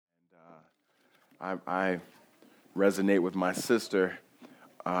I resonate with my sister,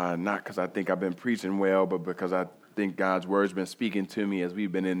 not because I think I've been preaching well, but because I think God's word's been speaking to me as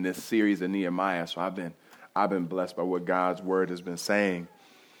we've been in this series of Nehemiah. So I've been blessed by what God's word has been saying.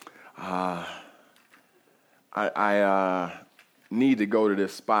 I need to go to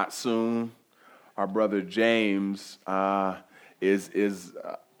this spot soon. Our brother James is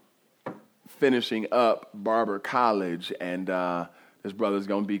finishing up Barber College, and this brother's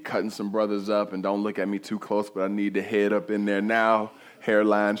going to be cutting some brothers up. And don't look at me too close, but I need to head up in there now.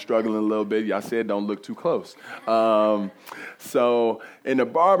 Hairline struggling a little bit. Y'all said don't look too close. So in the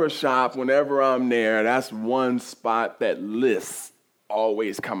barber shop, whenever I'm there, that's one spot that lists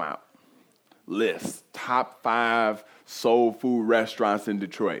always come out. Lists. Top 5 soul food restaurants in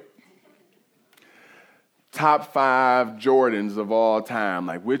Detroit. Top 5 Jordans of all time.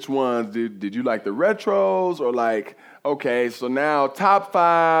 Like, which ones did you like, the retros or like, okay, so now top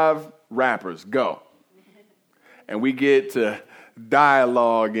 5 rappers, go. And we get to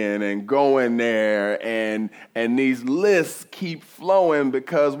dialoguing and going there, and these lists keep flowing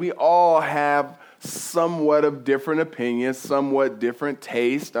because we all have somewhat of different opinions, somewhat different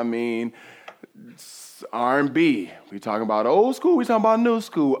taste. I mean, R&B, we talking about old school, we talking about new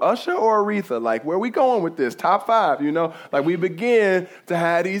school, Usher or Aretha, like where we going with this, top 5, you know? Like we begin to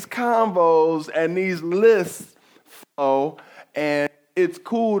have these combos and these lists flow, and it's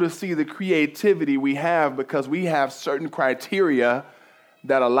cool to see the creativity we have because we have certain criteria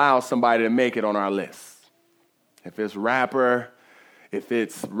that allow somebody to make it on our list. If it's rapper, if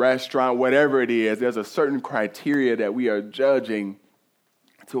it's restaurant, whatever it is, there's a certain criteria that we are judging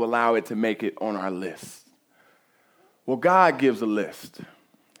to allow it to make it on our list. Well, God gives a list.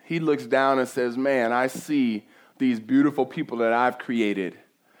 He looks down and says, man, I see these beautiful people that I've created,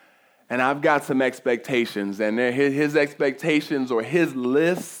 and I've got some expectations, and his expectations or his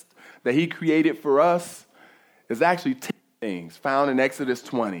list that he created for us is actually 10 things found in Exodus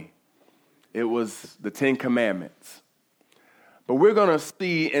 20. It was the 10 Commandments. But we're going to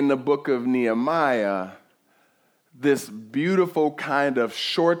see in the book of Nehemiah this beautiful kind of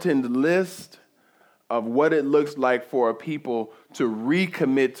shortened list of what it looks like for a people to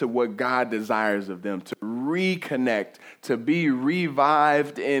recommit to what God desires of them, to reconnect, to be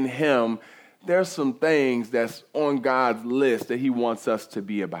revived in him. There's some things that's on God's list that he wants us to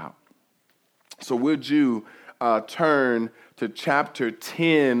be about. So would you turn to chapter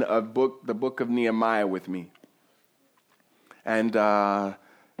 10 of the book of Nehemiah with me? And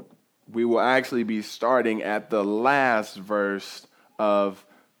we will actually be starting at the last verse of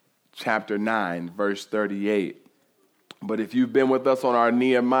chapter 9, verse 38. But if you've been with us on our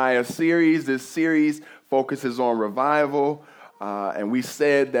Nehemiah series, this series focuses on revival. And we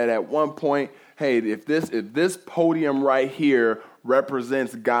said that at one point, hey, if this podium right here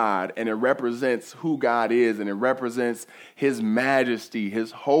represents God, and it represents who God is, and it represents his majesty,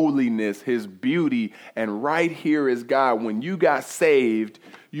 his holiness, his beauty, and right here is God. When you got saved,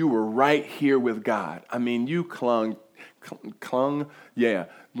 you were right here with God. I mean, you clung, yeah,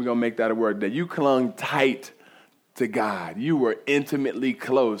 we're going to make that a word, that you clung tight to God. You were intimately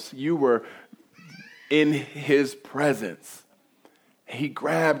close. You were in his presence. He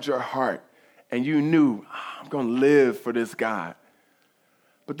grabbed your heart, and you knew, I'm going to live for this God.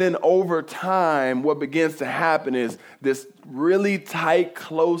 But then over time, what begins to happen is this really tight,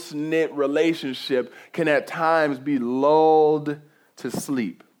 close-knit relationship can at times be lulled to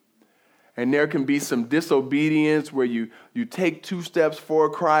sleep. And there can be some disobedience where you take 2 steps for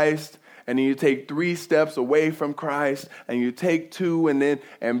Christ, and then you take 3 steps away from Christ, and you take 2,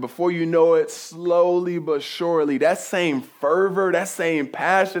 and before you know it, slowly but surely, that same fervor, that same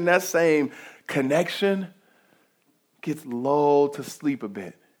passion, that same connection gets lulled to sleep a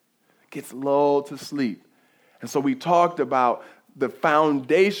bit. Gets lulled to sleep. And so we talked about the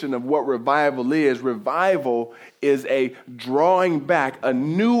foundation of what revival is. Revival is a drawing back, a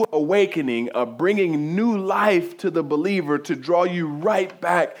new awakening, a bringing new life to the believer to draw you right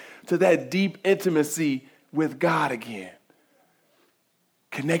back to that deep intimacy with God again.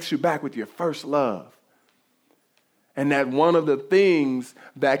 Connects you back with your first love. And that one of the things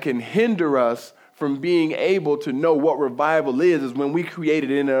that can hinder us from being able to know what revival is when we create it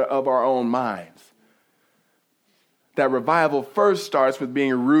in of our own minds. That revival first starts with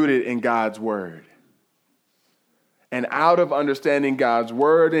being rooted in God's word. And out of understanding God's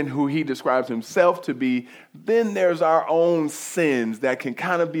word and who he describes himself to be, then there's our own sins that can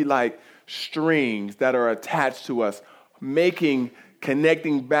kind of be like strings that are attached to us, making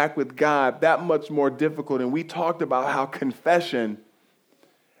connecting back with God that much more difficult. And we talked about how confession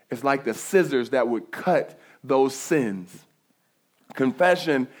is like the scissors that would cut those sins.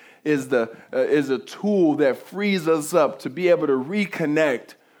 Confession is a tool that frees us up to be able to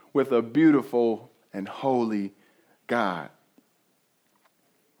reconnect with a beautiful and holy God.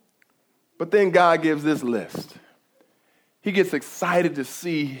 But then God gives this list. He gets excited to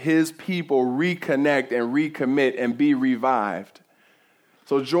see his people reconnect and recommit and be revived.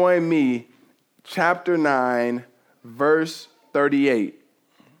 So join me, chapter 9, verse 38.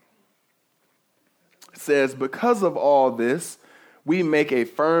 It says, because of all this, we make a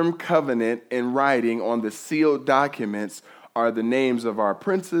firm covenant in writing on the sealed documents are the names of our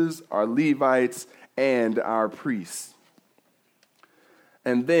princes, our Levites, and our priests.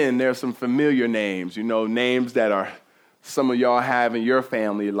 And then there's some familiar names, names that are some of y'all have in your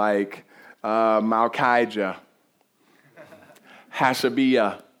family, like Malchijah,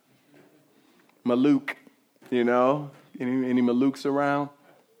 Hashabiah, Maluk, any Maluks around?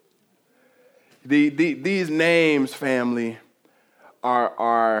 These names, family,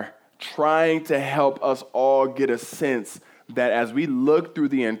 are trying to help us all get a sense that as we look through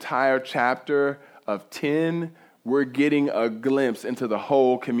the entire chapter of 10, we're getting a glimpse into the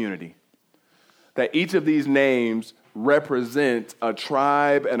whole community. That each of these names represent a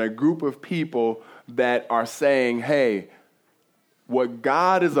tribe and a group of people that are saying, hey, what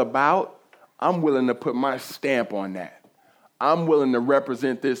God is about, I'm willing to put my stamp on that. I'm willing to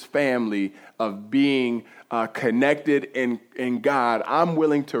represent this family of being connected in God. I'm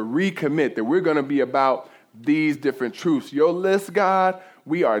willing to recommit that we're going to be about these different truths. Your list, God,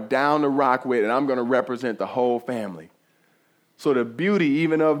 we are down to rock with, and I'm going to represent the whole family. So the beauty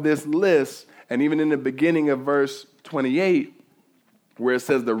even of this list, and even in the beginning of verse 28, where it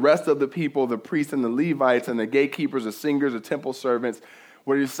says the rest of the people, the priests and the Levites and the gatekeepers, the singers, the temple servants,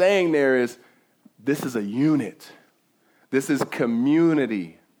 what you're saying there is this is a unit. This is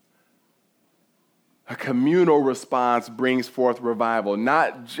community. A communal response brings forth revival,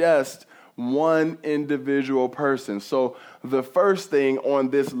 not just one individual person. So the first thing on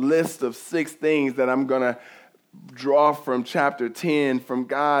this list of 6 things that I'm going to draw from chapter 10 from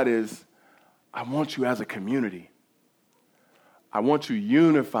God is, I want you as a community. I want you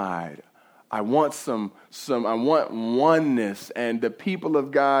unified. I want I want oneness. And the people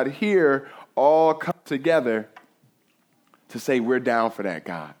of God here all come together to say we're down for that,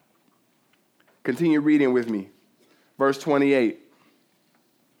 God. Continue reading with me. Verse 28.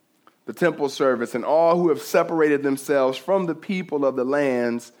 The temple servants and all who have separated themselves from the people of the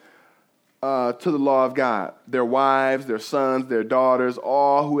lands to the law of God, their wives, their sons, their daughters,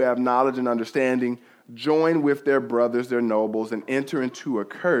 all who have knowledge and understanding, join with their brothers, their nobles, and enter into a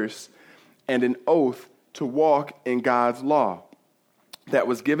curse and an oath to walk in God's law that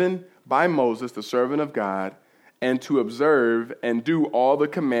was given by Moses, the servant of God, and to observe and do all the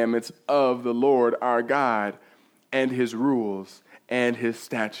commandments of the Lord our God and his rules and his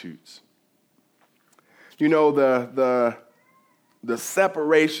statutes. The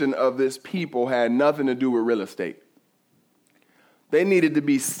separation of this people had nothing to do with real estate. They needed to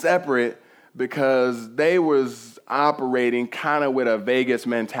be separate because they was operating kind of with a Vegas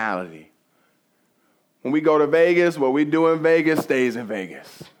mentality. When we go to Vegas, what we do in Vegas stays in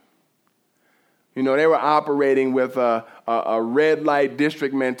Vegas. They were operating with a red light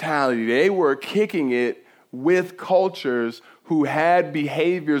district mentality. They were kicking it with cultures who had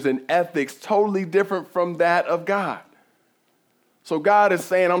behaviors and ethics totally different from that of God. So God is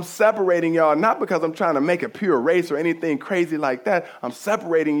saying, I'm separating y'all, not because I'm trying to make a pure race or anything crazy like that. I'm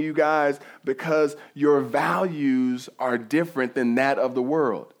separating you guys because your values are different than that of the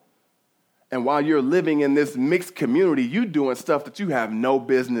world. And while you're living in this mixed community, you're doing stuff that you have no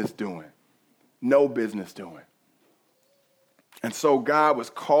business doing. No business doing. And so God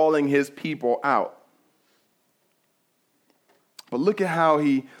was calling his people out. But look at how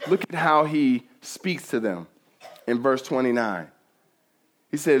he speaks to them in verse 29.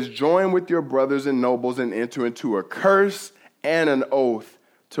 He says, join with your brothers and nobles and enter into a curse and an oath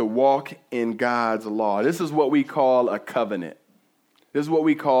to walk in God's law. This is what we call a covenant. This is what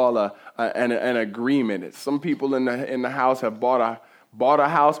we call an agreement. Some people in the house have bought a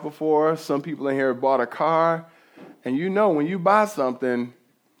house before. Some people in here have bought a car. And when you buy something,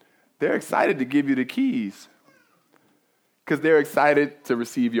 they're excited to give you the keys because they're excited to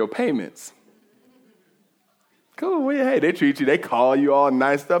receive your payments. Cool. Well, hey, they treat you. They call you all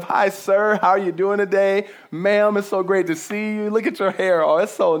nice stuff. Hi, sir. How are you doing today? Ma'am, it's so great to see you. Look at your hair. Oh,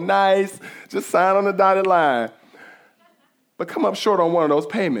 it's so nice. Just sign on the dotted line. But come up short on one of those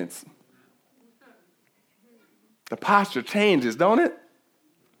payments. The posture changes, don't it?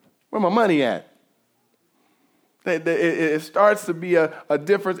 Where my money at? It starts to be a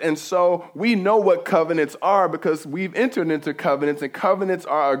difference. And so we know what covenants are because we've entered into covenants, and covenants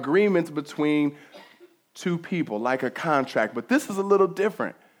are agreements between two people, like a contract. But this is a little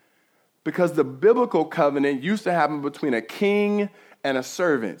different because the biblical covenant used to happen between a king and a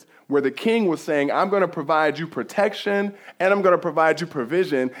servant, where the king was saying, I'm going to provide you protection and I'm going to provide you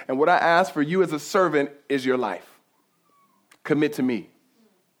provision. And what I ask for you as a servant is your life. Commit to me.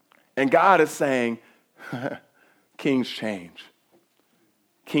 And God is saying, kings change.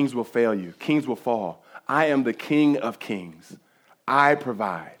 Kings will fail you. Kings will fall. I am the King of kings. I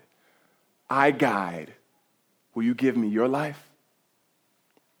provide. I guide. Will you give me your life?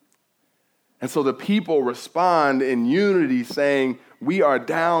 And so the people respond in unity saying, we are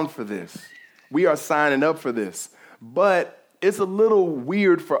down for this. We are signing up for this. But it's a little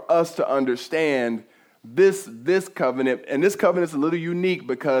weird for us to understand this covenant. And this covenant is a little unique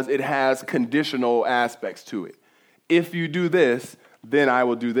because it has conditional aspects to it. If you do this, then I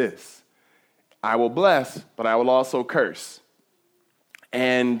will do this. I will bless, but I will also curse.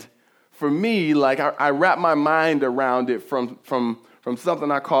 And for me, like I wrap my mind around it from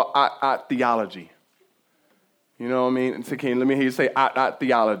something I call theology. You know what I mean? So let me hear you say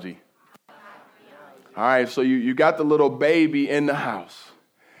theology. All right, so you got the little baby in the house.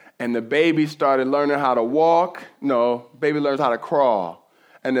 And the baby started learning how to walk. No, baby learns how to crawl.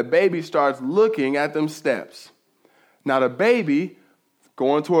 And the baby starts looking at them steps. Now the baby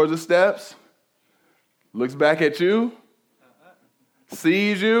going towards the steps, looks back at you,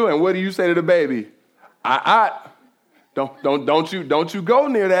 sees you, and what do you say to the baby? Don't you go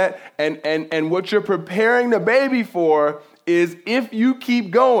near that. And what you're preparing the baby for is if you keep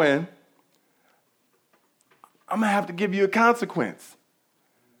going, I'm going to have to give you a consequence.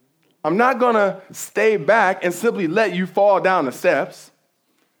 I'm not going to stay back and simply let you fall down the steps,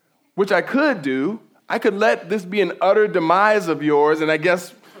 which I could do. I could let this be an utter demise of yours, and I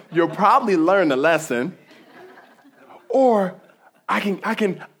guess you'll probably learn the lesson. Or I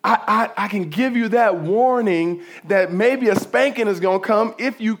can give you that warning that maybe a spanking is going to come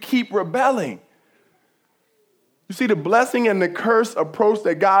if you keep rebelling. You see, the blessing and the curse approach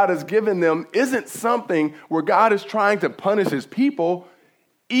that God has given them isn't something where God is trying to punish his people.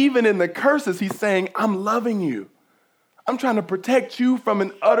 Even in the curses, he's saying, I'm loving you. I'm trying to protect you from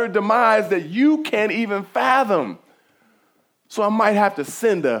an utter demise that you can't even fathom. So I might have to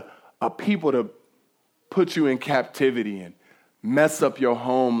send a people to put you in captivity and mess up your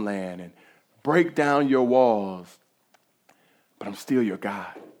homeland and break down your walls. But I'm still your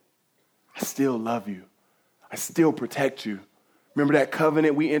God. I still love you. I still protect you. Remember that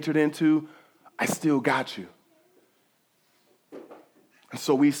covenant we entered into? I still got you. And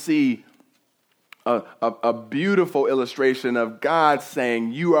so we see a beautiful illustration of God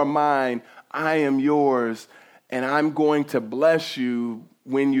saying, you are mine, I am yours, and I'm going to bless you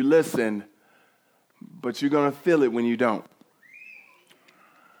when you listen, but you're going to feel it when you don't.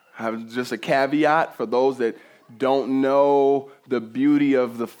 I have just a caveat for those that don't know the beauty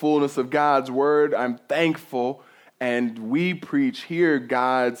of the fullness of God's word. I'm thankful, and we preach here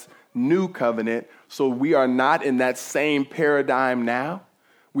God's new covenant, so we are not in that same paradigm now.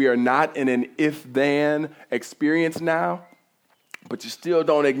 We are not in an if-then experience now, but you still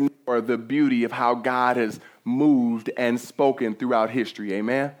don't ignore the beauty of how God has moved and spoken throughout history.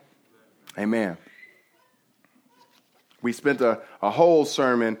 Amen? Amen. We spent a whole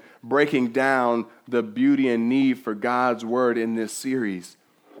sermon breaking down the beauty and need for God's word in this series.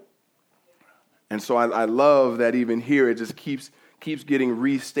 And so I love that even here it just keeps getting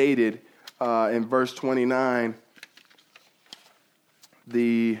restated in verse 29.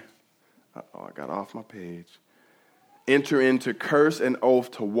 I got off my page. Enter into curse and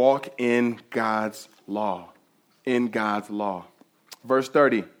oath to walk in God's law. In God's law. Verse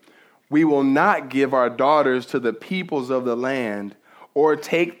 30. We will not give our daughters to the peoples of the land or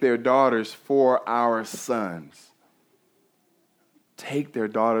take their daughters for our sons. Take their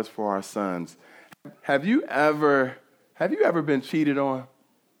daughters for our sons. Have you ever been cheated on?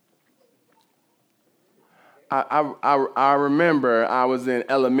 I remember I was in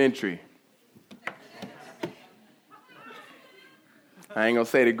elementary. I ain't gonna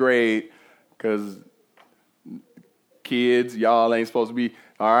say the grade because kids, y'all ain't supposed to be.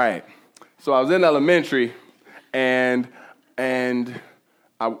 All right. So I was in elementary, and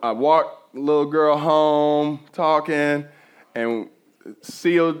I walked the little girl home talking, and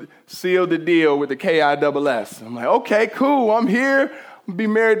sealed the deal with the KISS. I'm like, okay, cool. I'm here. I'll be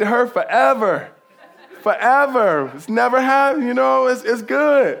married to her forever. Forever. It's never happened, it's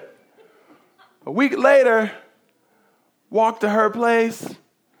good. A week later, walk to her place.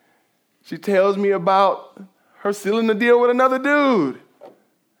 She tells me about her sealing the deal with another dude.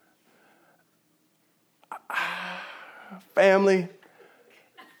 Family,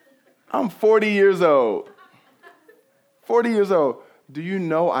 I'm 40 years old. 40 years old. Do you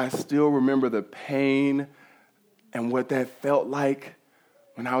know I still remember the pain and what that felt like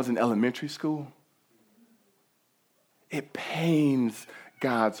when I was in elementary school? It pains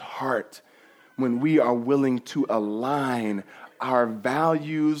God's heart when we are willing to align our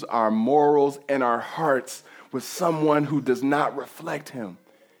values, our morals, and our hearts with someone who does not reflect him.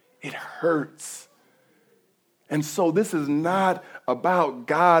 It hurts. And so this is not about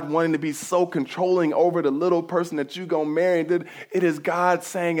God wanting to be so controlling over the little person that you're going to marry. It is God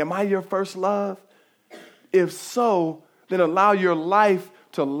saying, am I your first love? If so, then allow your life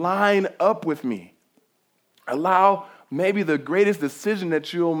to line up with me. Allow maybe the greatest decision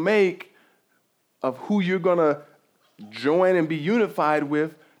that you'll make of who you're going to join and be unified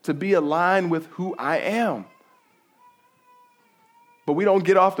with to be aligned with who I am. But we don't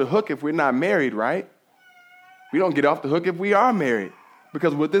get off the hook if we're not married, right? We don't get off the hook if we are married.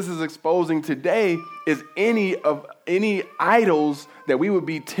 Because what this is exposing today is any idols that we would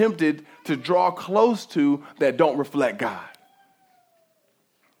be tempted to draw close to that don't reflect God.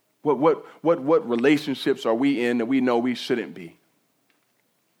 What relationships are we in that we know we shouldn't be?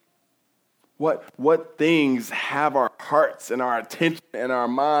 What things have our hearts and our attention and our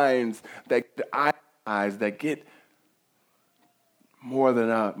minds that idolize, that get more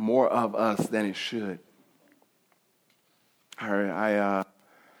of us than it should? I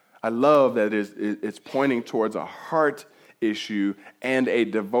love that it's pointing towards a heart issue and a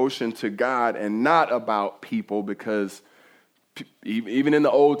devotion to God and not about people, because even in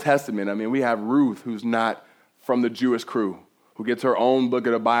the Old Testament, I mean, we have Ruth, who's not from the Jewish crew, who gets her own book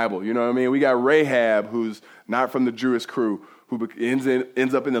of the Bible. You know what I mean? We got Rahab, who's not from the Jewish crew, who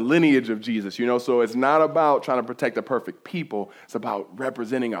ends up in the lineage of Jesus. You know, so it's not about trying to protect the perfect people. It's about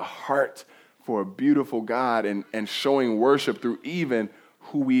representing a heart for a beautiful God and showing worship through even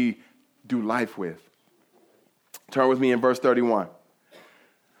who we do life with. Turn with me in verse 31.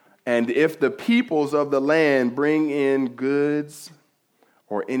 And if the peoples of the land bring in goods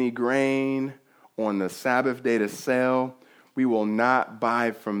or any grain on the Sabbath day to sell, we will not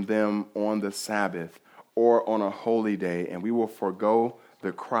buy from them on the Sabbath or on a holy day, and we will forego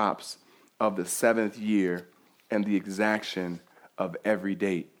the crops of the 7th year and the exaction of every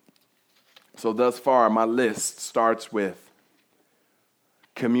date. So thus far, my list starts with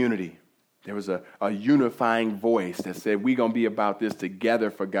community. There was a unifying voice that said, we're going to be about this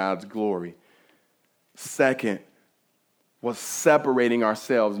together for God's glory. Second was separating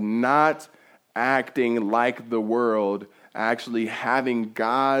ourselves, not acting like the world, actually having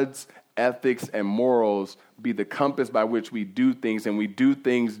God's ethics and morals be the compass by which we do things, and we do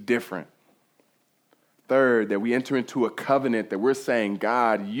things different. Third, that we enter into a covenant that we're saying,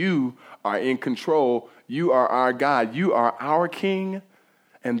 God, you are in control. You are our God. You are our King.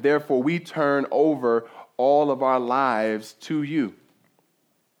 And therefore, we turn over all of our lives to you.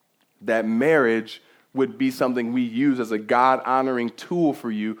 That marriage would be something we use as a God-honoring tool for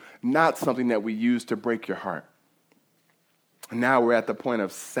you, not something that we use to break your heart. And now we're at the point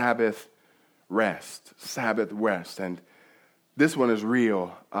of Sabbath rest. And this one is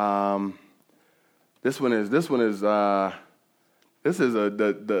real. This is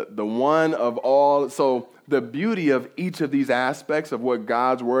the one of all. So the beauty of each of these aspects of what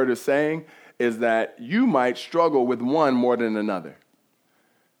God's word is saying is that you might struggle with one more than another.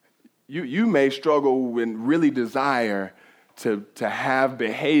 You may struggle and really desire to have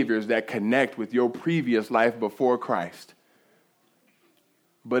behaviors that connect with your previous life before Christ.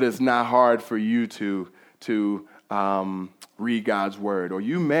 But it's not hard for you to read God's word. Or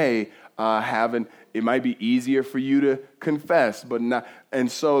you may it might be easier for you to confess, but not.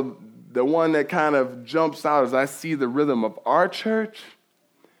 And so the one that kind of jumps out as I see the rhythm of our church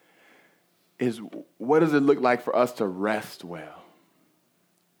is, what does it look like for us to rest well?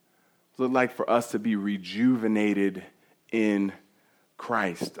 What does it look like for us to be rejuvenated in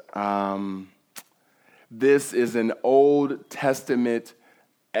Christ? This is an Old Testament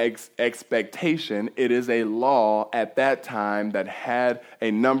expectation. It is a law at that time that had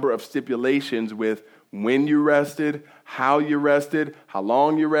a number of stipulations with when you rested, how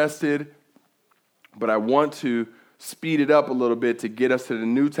long you rested. But I want to speed it up a little bit to get us to the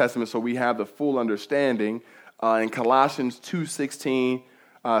New Testament so we have the full understanding. In Colossians 2:16,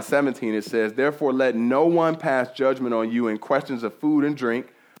 17, it says, therefore let no one pass judgment on you in questions of food and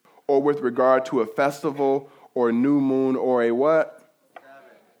drink, or with regard to a festival or a new moon or a what?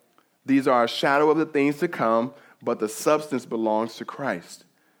 These are a shadow of the things to come, but the substance belongs to Christ.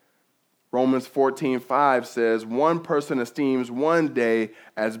 Romans 14:5 says, one person esteems one day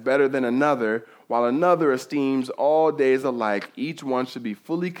as better than another, while another esteems all days alike. Each one should be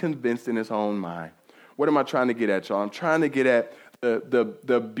fully convinced in his own mind. What am I trying to get at, y'all? I'm trying to get at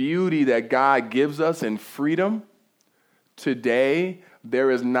the beauty that God gives us in freedom. Today,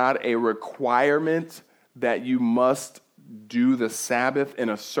 there is not a requirement that you must do the Sabbath in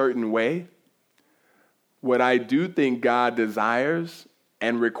a certain way. What I do think God desires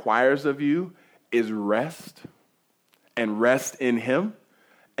and requires of you is rest, and rest in him,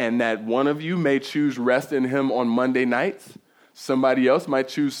 and that one of you may choose rest in him on Monday nights. Somebody else might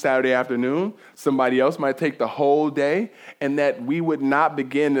choose Saturday afternoon. Somebody else might take the whole day, and that we would not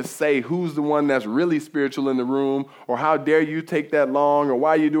begin to say who's the one that's really spiritual in the room, or how dare you take that long, or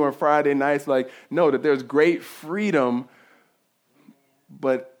why are you doing Friday nights? Like, no, that there's great freedom,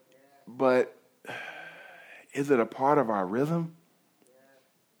 but is it a part of our rhythm?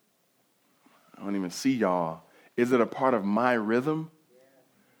 I don't even see y'all. Is it a part of my rhythm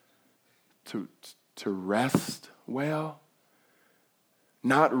to rest well?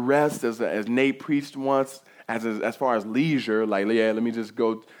 Not rest as Nate preached once, as far as leisure, like, yeah, let me just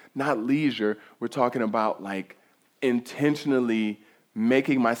go. Not leisure. We're talking about like intentionally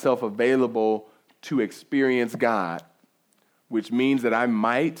making myself available to experience God, which means that I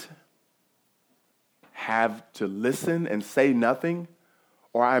might have to listen and say nothing,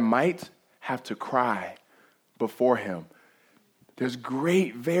 or I might have to cry before him. There's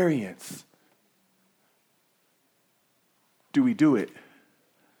great variance. Do we do it?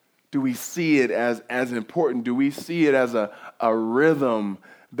 Do we see it as important? Do we see it as a rhythm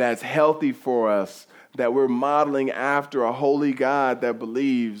that's healthy for us, that we're modeling after a holy God that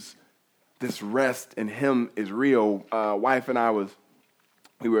believes this rest in him is real? Wife and I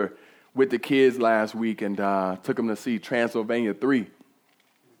we were with the kids last week and took them to see Transylvania 3.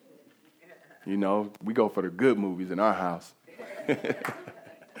 You know, we go for the good movies in our house.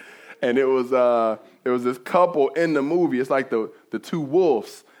 And it was this couple in the movie. It's like the two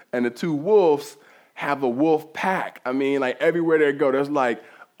wolves. And the two wolves have a wolf pack. I mean, like everywhere they go, there's like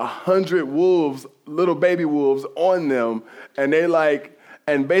 100 wolves, little baby wolves on them. And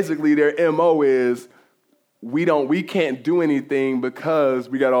and basically their MO is, we can't do anything because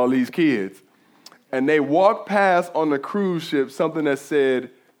we got all these kids. And they walked past on the cruise ship something that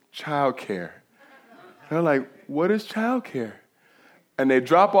said childcare. They're like, what is childcare? And they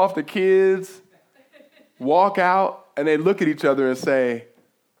drop off the kids, walk out, and they look at each other and say,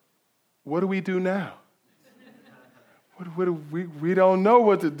 what do we do now? We don't know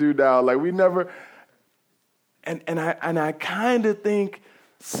what to do now. Like we never, and I kind of think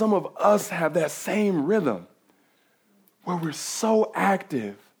some of us have that same rhythm where we're so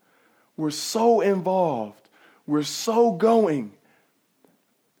active, we're so involved, we're so going,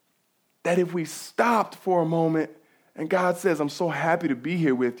 that if we stopped for a moment and God says, I'm so happy to be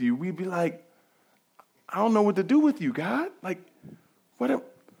here with you, we'd be like, I don't know what to do with you, God. Like, what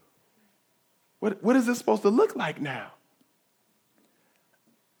is this supposed to look like now?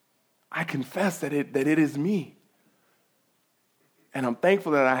 I confess that it is me. And I'm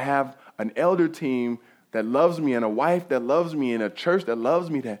thankful that I have an elder team that loves me and a wife that loves me and a church that loves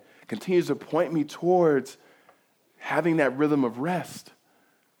me, that continues to point me towards having that rhythm of rest.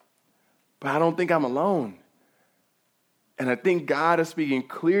 But I don't think I'm alone. And I think God is speaking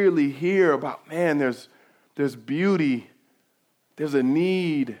clearly here about, man, there's beauty, there's a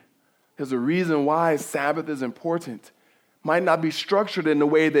need, there's a reason why Sabbath is important. Might not be structured in the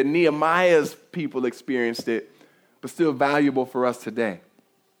way that Nehemiah's people experienced it, but still valuable for us today.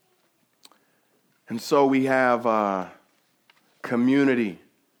 And so we have community,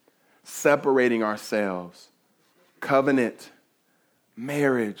 separating ourselves, covenant,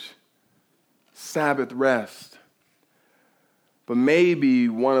 marriage, Sabbath rest. But maybe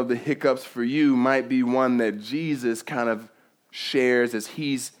one of the hiccups for you might be one that Jesus kind of shares as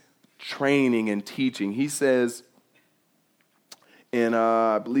he's training and teaching. He says in,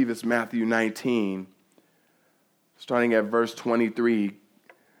 I believe it's Matthew 19, starting at verse 23,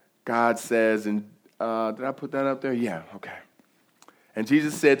 God says, and did I put that up there? Yeah, okay. And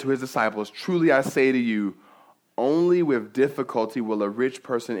Jesus said to his disciples, truly I say to you, only with difficulty will a rich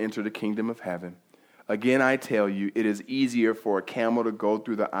person enter the kingdom of heaven. Again, I tell you, it is easier for a camel to go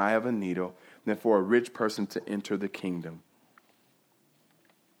through the eye of a needle than for a rich person to enter the kingdom.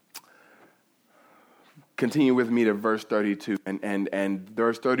 Continue with me to verse 32. And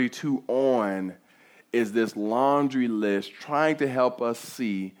verse 32 on is this laundry list trying to help us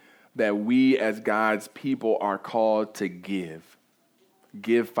see that we as God's people are called to give.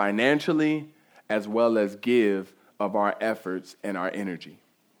 Give financially as well as give of our efforts and our energy.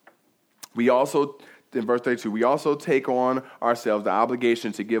 We also, in verse 32, we also take on ourselves the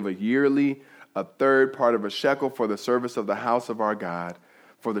obligation to give a third part of a shekel for the service of the house of our God,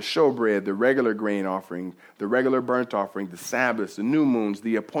 for the showbread, the regular grain offering, the regular burnt offering, the Sabbaths, the new moons,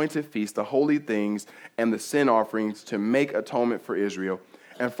 the appointed feasts, the holy things, and the sin offerings to make atonement for Israel,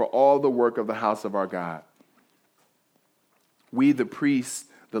 and for all the work of the house of our God. We, the priests,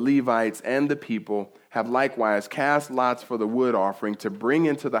 the Levites, and the people, have likewise cast lots for the wood offering to bring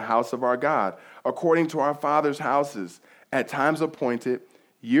into the house of our God, according to our fathers' houses, at times appointed,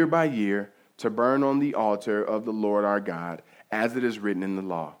 year by year, to burn on the altar of the Lord our God, as it is written in the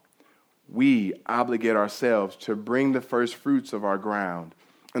law. We obligate ourselves to bring the first fruits of our ground,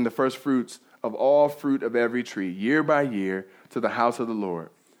 and the first fruits of all fruit of every tree, year by year, to the house of the Lord.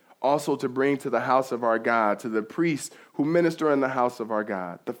 Also to bring to the house of our God, to the priests who minister in the house of our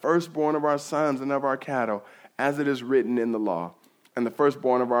God, the firstborn of our sons and of our cattle, as it is written in the law, and the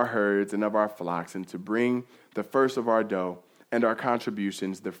firstborn of our herds and of our flocks, and to bring the first of our dough and our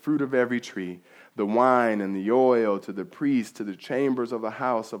contributions, the fruit of every tree, the wine and the oil, to the priests, to the chambers of the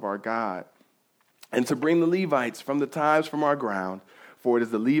house of our God, and to bring the Levites from the tithes from our ground, for it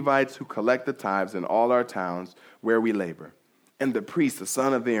is the Levites who collect the tithes in all our towns where we labor. And the priest, the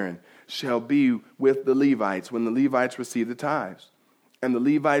son of Aaron, shall be with the Levites when the Levites receive the tithes. And the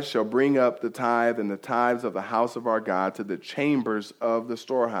Levites shall bring up the tithe and the tithes of the house of our God to the chambers of the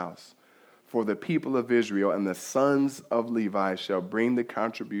storehouse. For the people of Israel and the sons of Levi shall bring the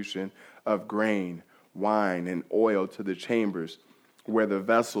contribution of grain, wine, and oil to the chambers where the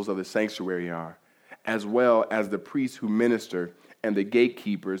vessels of the sanctuary are, as well as the priests who minister and the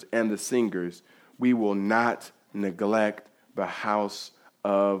gatekeepers and the singers. We will not neglect the house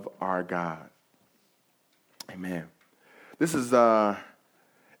of our God. Amen. This is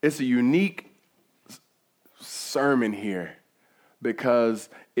it's a unique sermon here because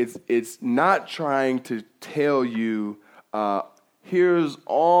it's not trying to tell you here's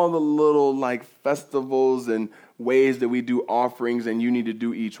all the little like festivals and ways that we do offerings and you need to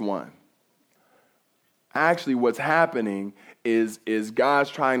do each one. Actually, what's happening is God's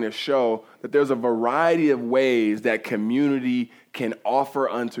trying to show that there's a variety of ways that community can offer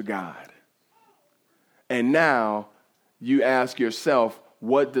unto God. And now you ask yourself,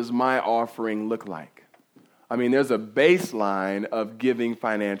 what does my offering look like? I mean, there's a baseline of giving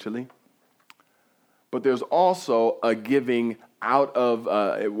financially, but there's also a giving out of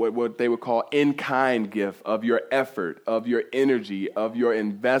what they would call in-kind gift of your effort, of your energy, of your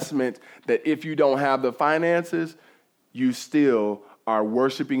investment, that if you don't have the finances, you still are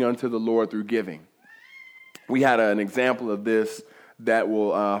worshiping unto the Lord through giving. We had an example of this that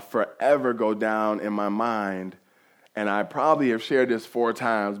will forever go down in my mind, and I probably have shared this 4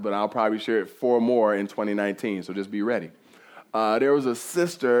 times, but I'll probably share it 4 more in 2019, so just be ready. There was a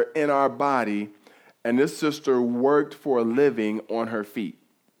sister in our body, and this sister worked for a living on her feet.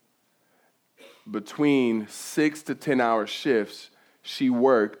 Between 6 to 10 hour shifts, she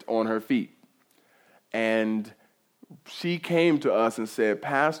worked on her feet. And she came to us and said,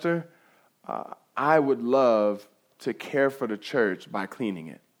 Pastor, I would love to care for the church by cleaning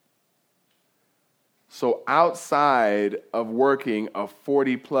it. So outside of working a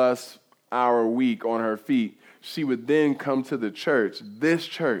 40-plus hour week on her feet, she would then come to the church, this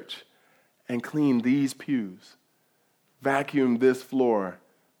church, and clean these pews, vacuum this floor,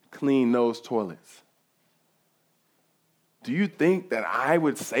 clean those toilets. Do you think that I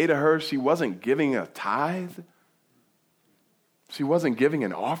would say to her she wasn't giving a tithe? She wasn't giving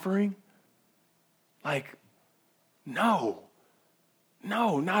an offering? Like, no,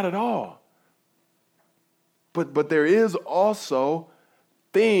 not at all. But there is also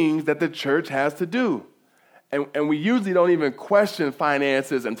things that the church has to do. And we usually don't even question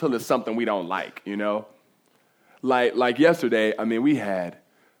finances until it's something we don't like, you know? Like yesterday, I mean, we had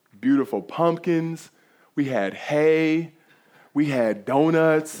beautiful pumpkins, we had hay, we had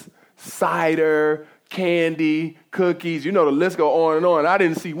donuts, cider, candy, cookies, you know, the list go on and on. I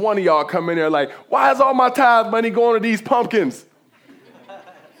didn't see one of y'all come in there like, why is all my tithe money going to these pumpkins?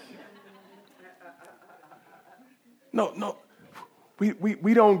 No,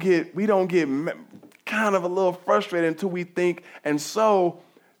 we don't get kind of a little frustrated until we think, and so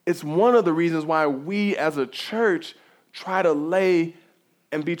it's one of the reasons why we as a church try to lay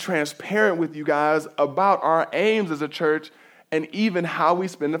and be transparent with you guys about our aims as a church and even how we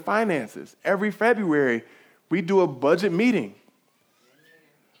spend the finances. Every February, we do a budget meeting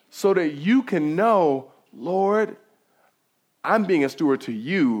so that you can know, Lord, I'm being a steward to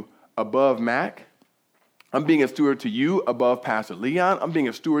you above Mac. I'm being a steward to you above Pastor Leon. I'm being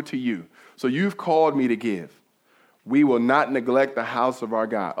a steward to you. So you've called me to give. We will not neglect the house of our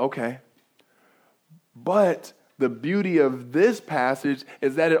God. Okay, But the beauty of this passage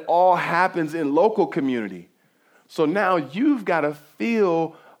is that it all happens in local community. So now you've got to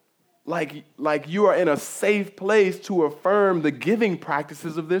feel like you are in a safe place to affirm the giving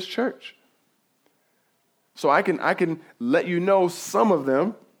practices of this church. So I can let you know some of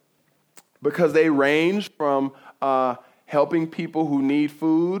them because they range from helping people who need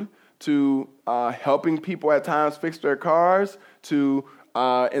food to helping people at times fix their cars to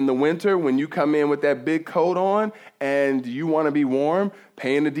in the winter when you come in with that big coat on and you want to be warm,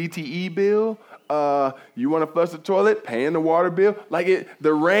 paying the DTE bill. You want to flush the toilet, paying the water bill.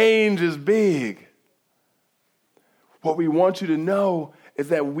 The range is big. What we want you to know is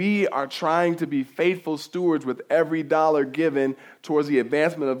that we are trying to be faithful stewards with every dollar given towards the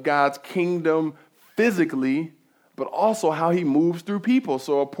advancement of God's kingdom physically, but also how he moves through people.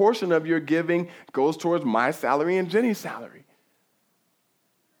 So a portion of your giving goes towards my salary and Jenny's salary.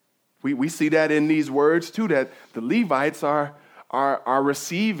 We see that in these words too, that the Levites are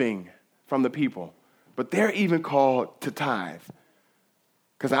receiving from the people, but they're even called to tithe.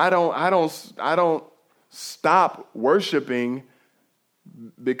 Because I don't stop worshiping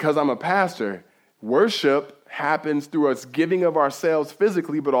because I'm a pastor. Worship happens through us giving of ourselves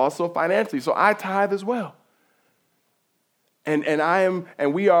physically, but also financially. So I tithe as well.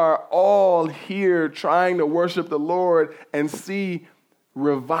 And we are all here trying to worship the Lord and see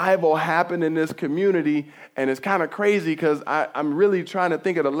revival happen in this community. And it's kind of crazy because I'm really trying to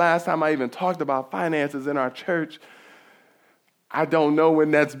think of the last time I even talked about finances in our church. I don't know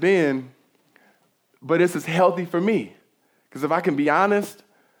when that's been, but this is healthy for me. Because if I can be honest,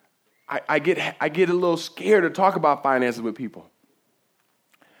 I get a little scared to talk about finances with people.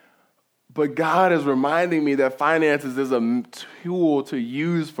 But God is reminding me that finances is a tool to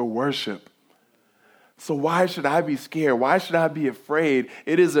use for worship. So why should I be scared? Why should I be afraid?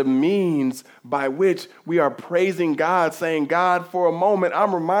 It is a means by which we are praising God, saying, God, for a moment,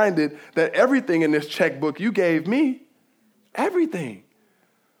 I'm reminded that everything in this checkbook you gave me, everything.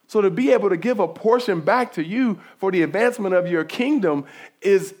 So to be able to give a portion back to you for the advancement of your kingdom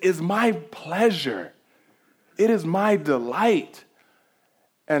is my pleasure. It is my delight.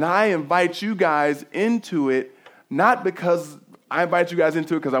 And I invite you guys into it, not because I invite you guys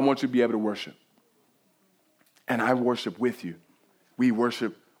into it because I want you to be able to worship. And I worship with you. We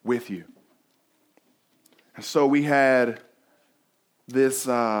worship with you. And so we had this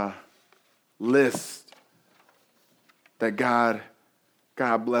list that God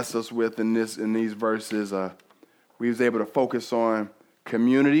blessed us with in these verses. We was able to focus on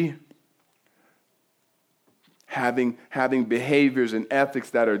community, having behaviors and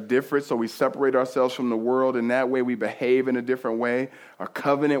ethics that are different, so we separate ourselves from the world. In that way, we behave in a different way. A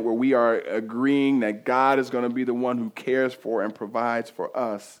covenant where we are agreeing that God is going to be the one who cares for and provides for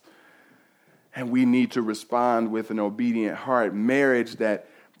us. And we need to respond with an obedient heart. Marriage that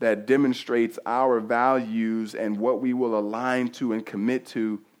demonstrates our values and what we will align to and commit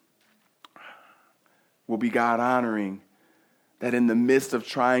to will be God-honoring. That in the midst of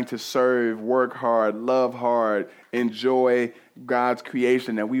trying to serve, work hard, love hard, enjoy God's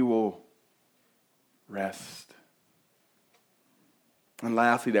creation, that we will rest. And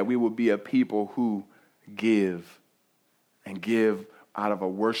lastly, that we will be a people who give and give out of a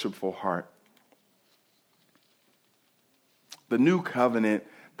worshipful heart. The new covenant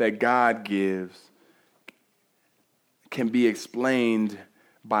that God gives can be explained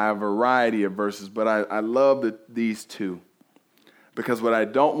by a variety of verses, but I love these two. Because what I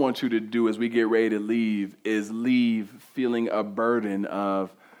don't want you to do as we get ready to leave is leave feeling a burden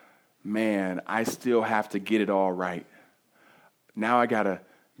of, man, I still have to get it all right. Now I got to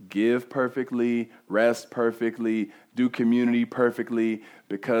give perfectly, rest perfectly, do community perfectly,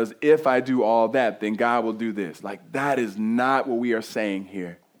 because if I do all that, then God will do this. That is not what we are saying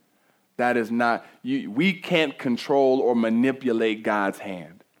here. That is not, we can't control or manipulate God's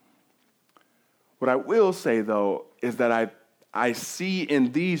hand. What I will say, though, is that I see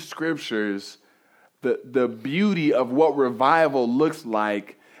in these scriptures the beauty of what revival looks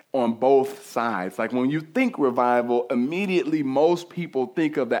like on both sides. Like when you think revival, immediately most people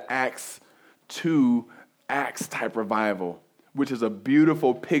think of the Acts 2, Acts type revival, which is a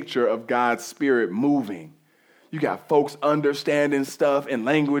beautiful picture of God's Spirit moving. You got folks understanding stuff in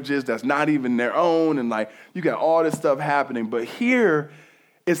languages that's not even their own, and you got all this stuff happening. But here,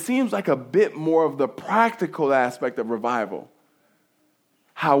 it seems like a bit more of the practical aspect of revival.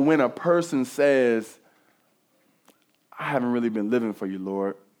 How when a person says, I haven't really been living for you,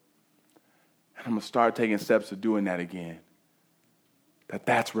 Lord, and I'm going to start taking steps to doing that again,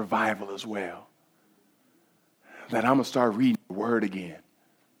 that's revival as well. That I'm going to start reading the word again.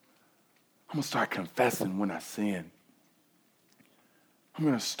 I'm going to start confessing when I sin. I'm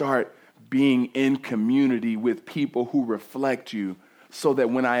going to start being in community with people who reflect you so that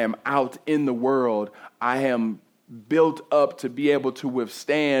when I am out in the world, I am built up to be able to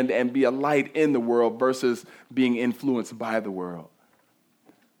withstand and be a light in the world versus being influenced by the world.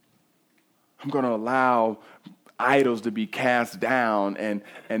 I'm going to allow idols to be cast down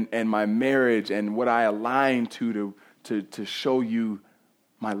and my marriage and what I align to show you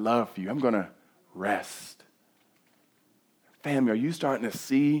my love for you. I'm going to rest. Family, are you starting to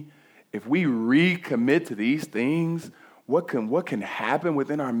see if we recommit to these things, what can happen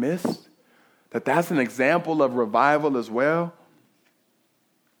within our midst? That's an example of revival as well.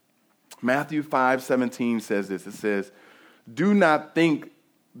 Matthew 5:17 says this. It says, "Do not think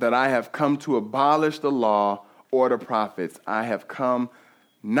that I have come to abolish the law or the prophets. I have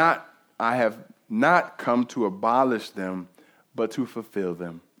not come to abolish them, but to fulfill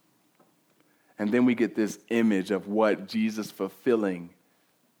them." And then we get this image of what Jesus fulfilling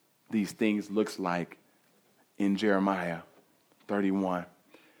these things looks like in Jeremiah 31.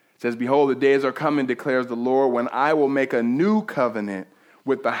 It says, "Behold, the days are coming, declares the Lord, when I will make a new covenant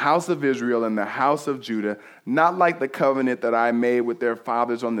with the house of Israel and the house of Judah, not like the covenant that I made with their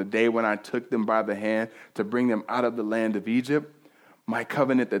fathers on the day when I took them by the hand to bring them out of the land of Egypt, my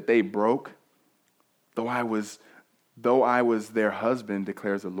covenant that they broke, though I was their husband,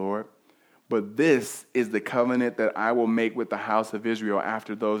 declares the Lord. But this is the covenant that I will make with the house of Israel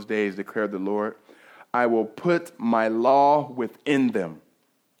after those days, declared the Lord. I will put my law within them.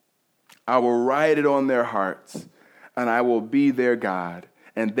 I will write it on their hearts, and I will be their God,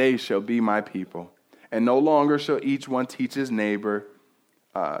 and they shall be my people. And no longer shall each one teach his neighbor,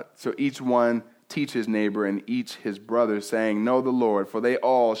 and each his brother, saying, Know the Lord, for they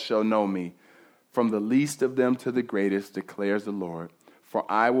all shall know me, from the least of them to the greatest, declares the Lord. For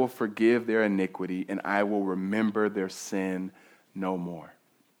I will forgive their iniquity, and I will remember their sin no more."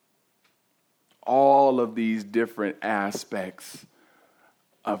 All of these different aspects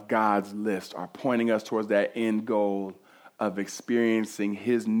of God's list are pointing us towards that end goal of experiencing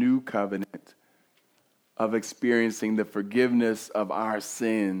his new covenant, of experiencing the forgiveness of our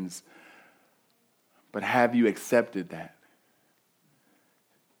sins. But have you accepted that?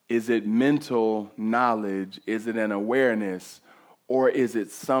 Is it mental knowledge? Is it an awareness? Or is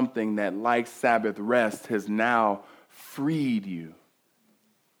it something that, like Sabbath rest, has now freed you?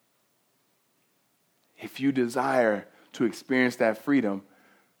 If you desire to experience that freedom,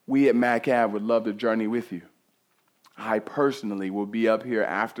 we at MacAv would love to journey with you. I personally will be up here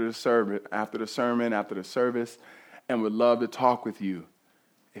after the sermon, after the service, and would love to talk with you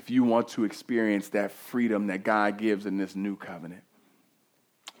if you want to experience that freedom that God gives in this new covenant.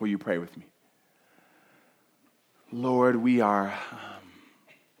 Will you pray with me? Lord, we are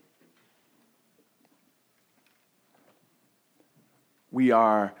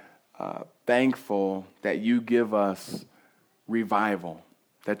thankful that you give us revival,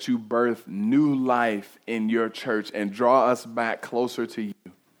 that you birth new life in your church and draw us back closer to you.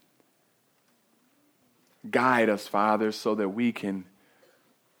 Guide us, Father, so that we can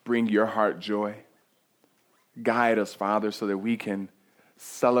bring your heart joy. Guide us, Father, so that we can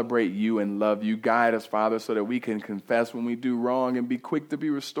celebrate you and love you. Guide us, Father, so that we can confess when we do wrong and be quick to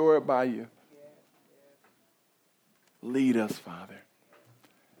be restored by you. Lead us, Father.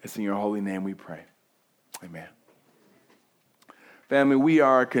 It's in your holy name we pray. Amen. Family, we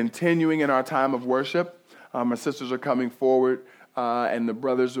are continuing in our time of worship. Our sisters are coming forward, and the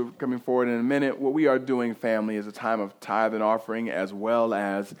brothers are coming forward in a minute. What we are doing, family, is a time of tithe and offering as well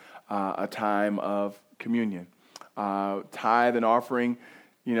as a time of communion. Tithe and offering,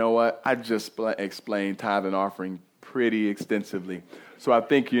 you know what? I just explained tithe and offering pretty extensively, so I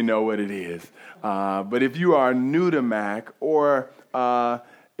think you know what it is. But if you are new to Mac, or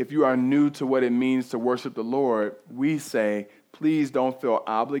if you are new to what it means to worship the Lord, we say, please don't feel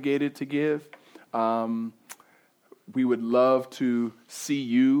obligated to give. We would love to see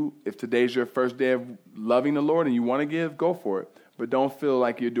you. If today's your first day of loving the Lord and you want to give, go for it. But don't feel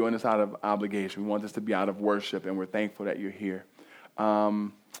like you're doing this out of obligation. We want this to be out of worship, and we're thankful that you're here. I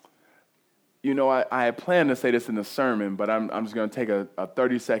had planned to say this in the sermon, but I'm just going to take a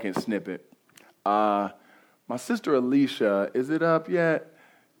 30-second snippet. My sister Alicia, is it up yet?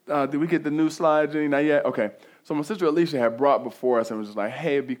 Did we get the new slide, Jenny? Not yet? Okay. So my sister Alicia had brought before us and was just like,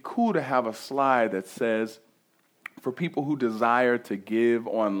 hey, it'd be cool to have a slide that says, for people who desire to give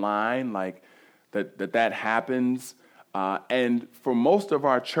online, like that happens. And for most of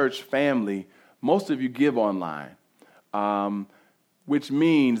our church family, most of you give online, which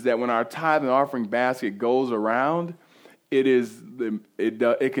means that when our tithe and offering basket goes around,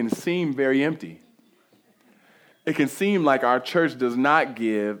 it can seem very empty. It can seem like our church does not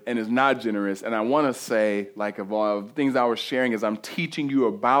give and is not generous. And I want to say, like, of all the things I was sharing as I'm teaching you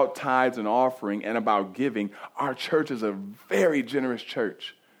about tithes and offering and about giving, our church is a very generous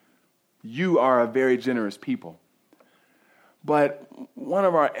church. You are a very generous people. But one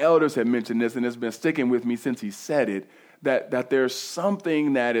of our elders had mentioned this, and it's been sticking with me since he said it, that there's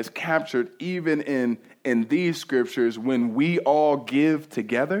something that is captured even in these scriptures when we all give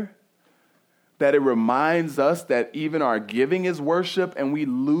together, that it reminds us that even our giving is worship, and we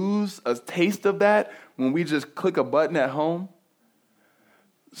lose a taste of that when we just click a button at home.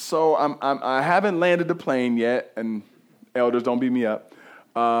 So I haven't landed the plane yet, and elders, don't beat me up.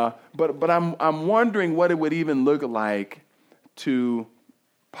 But I'm wondering what it would even look like to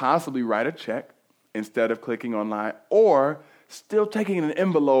possibly write a check instead of clicking online, or still taking an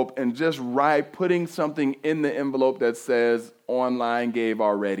envelope and just putting something in the envelope that says online gave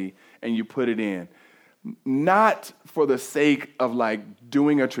already, and you put it in. Not for the sake of like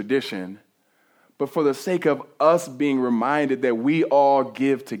doing a tradition, but for the sake of us being reminded that we all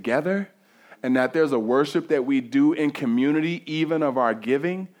give together and that there's a worship that we do in community, even of our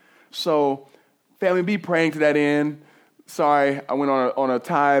giving. So, family, be praying to that end. Sorry, I went on a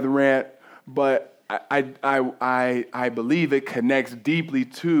tithe rant, but I believe it connects deeply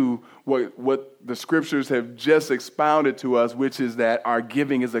to what the scriptures have just expounded to us, which is that our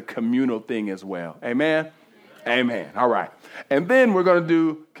giving is a communal thing as well. Amen? Amen. All right. And then we're going to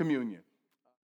do communion.